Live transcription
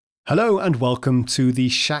Hello and welcome to the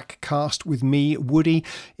Shackcast with me, Woody.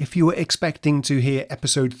 If you were expecting to hear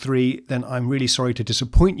episode 3, then I'm really sorry to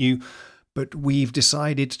disappoint you, but we've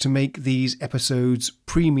decided to make these episodes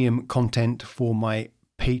premium content for my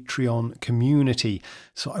Patreon community.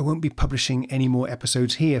 So I won't be publishing any more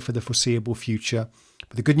episodes here for the foreseeable future.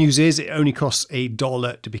 But the good news is it only costs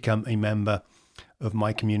 $1 to become a member of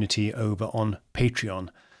my community over on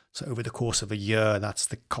Patreon. So over the course of a year, that's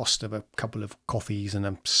the cost of a couple of coffees and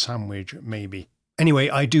a sandwich, maybe. Anyway,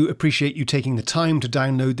 I do appreciate you taking the time to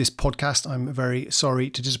download this podcast. I'm very sorry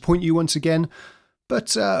to disappoint you once again,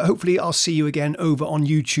 but hopefully I'll see you again over on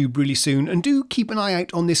YouTube really soon. And do keep an eye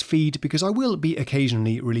out on this feed because I will be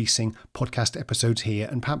occasionally releasing podcast episodes here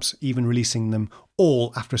and perhaps even releasing them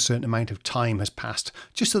all after a certain amount of time has passed,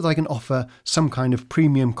 just so that I can offer some kind of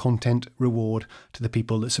premium content reward to the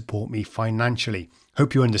people that support me financially.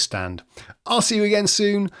 Hope you understand. I'll see you again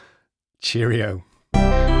soon. Cheerio.